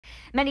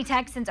Many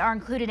Texans are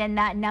included in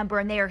that number,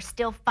 and they are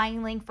still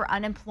filing for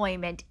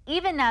unemployment,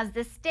 even as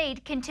the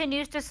state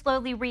continues to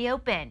slowly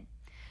reopen.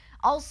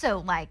 Also,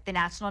 like the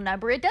national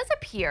number, it does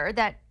appear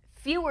that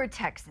fewer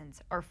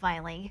Texans are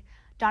filing.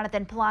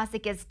 Jonathan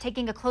Polasic is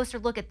taking a closer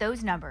look at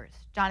those numbers.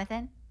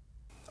 Jonathan?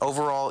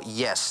 Overall,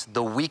 yes,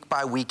 the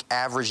week-by-week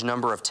average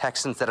number of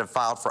Texans that have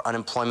filed for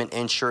unemployment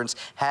insurance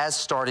has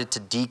started to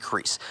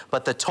decrease.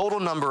 But the total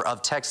number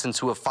of Texans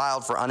who have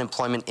filed for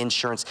unemployment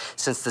insurance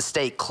since the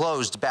state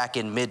closed back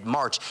in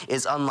mid-March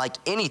is unlike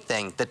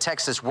anything the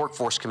Texas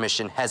Workforce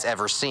Commission has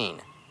ever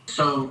seen.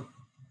 So,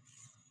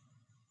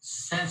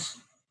 since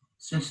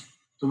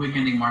the week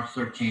ending March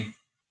 13th,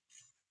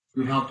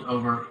 we've helped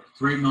over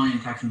 3 million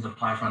Texans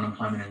apply for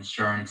unemployment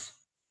insurance.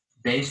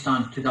 Based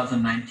on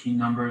 2019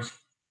 numbers,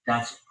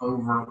 that's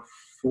over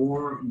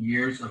 4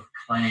 years of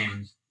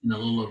claims in a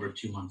little over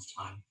 2 months'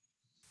 time.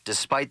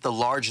 Despite the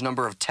large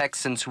number of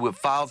Texans who have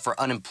filed for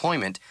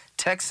unemployment,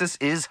 Texas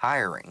is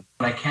hiring.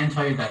 But I can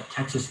tell you that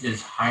Texas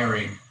is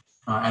hiring.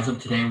 As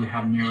of today, we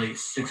have nearly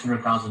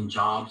 600,000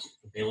 jobs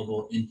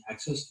available in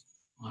Texas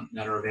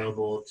that are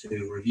available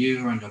to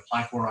review and to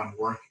apply for on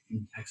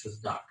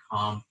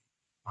workintexas.com.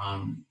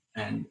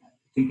 And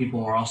I think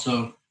people are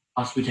also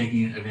possibly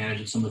taking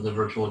advantage of some of the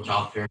virtual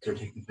job fairs that are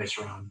taking place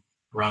around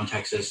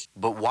Texas.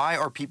 But why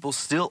are people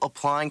still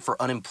applying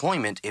for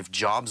unemployment if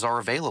jobs are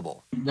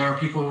available? There are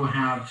people who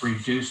have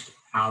reduced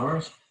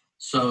hours,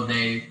 so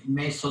they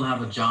may still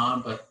have a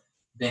job, but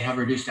they have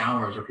reduced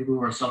hours, or people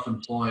who are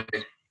self-employed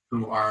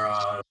who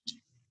are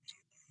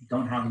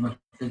don't have as much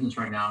business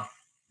right now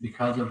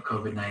because of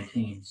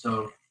COVID-19.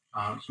 So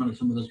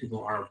some of those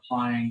people are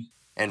applying.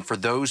 And for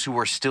those who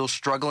are still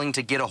struggling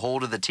to get a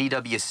hold of the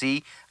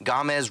TWC,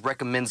 Gomez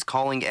recommends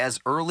calling as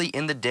early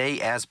in the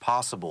day as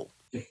possible.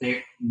 If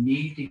they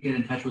need to get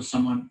in touch with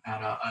someone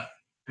at a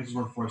Texas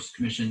Workforce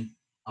Commission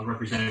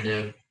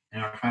representative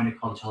and are trying to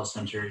call the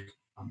telecenter,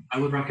 I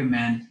would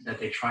recommend that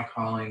they try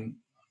calling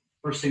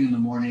first thing in the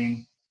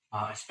morning,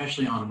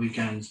 especially on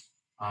weekends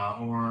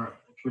or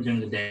towards the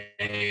end of the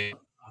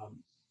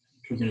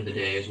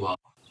day as well.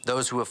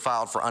 Those who have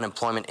filed for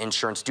unemployment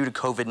insurance due to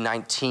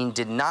COVID-19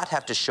 did not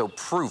have to show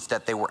proof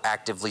that they were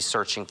actively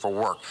searching for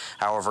work.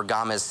 However,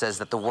 Gomez says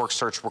that the work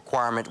search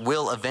requirement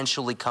will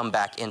eventually come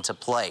back into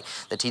play.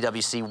 The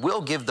TWC will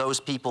give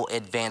those people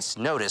advance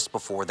notice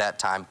before that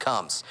time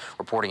comes.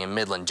 Reporting in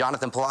Midland,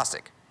 Jonathan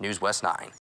Polasic, News West 9.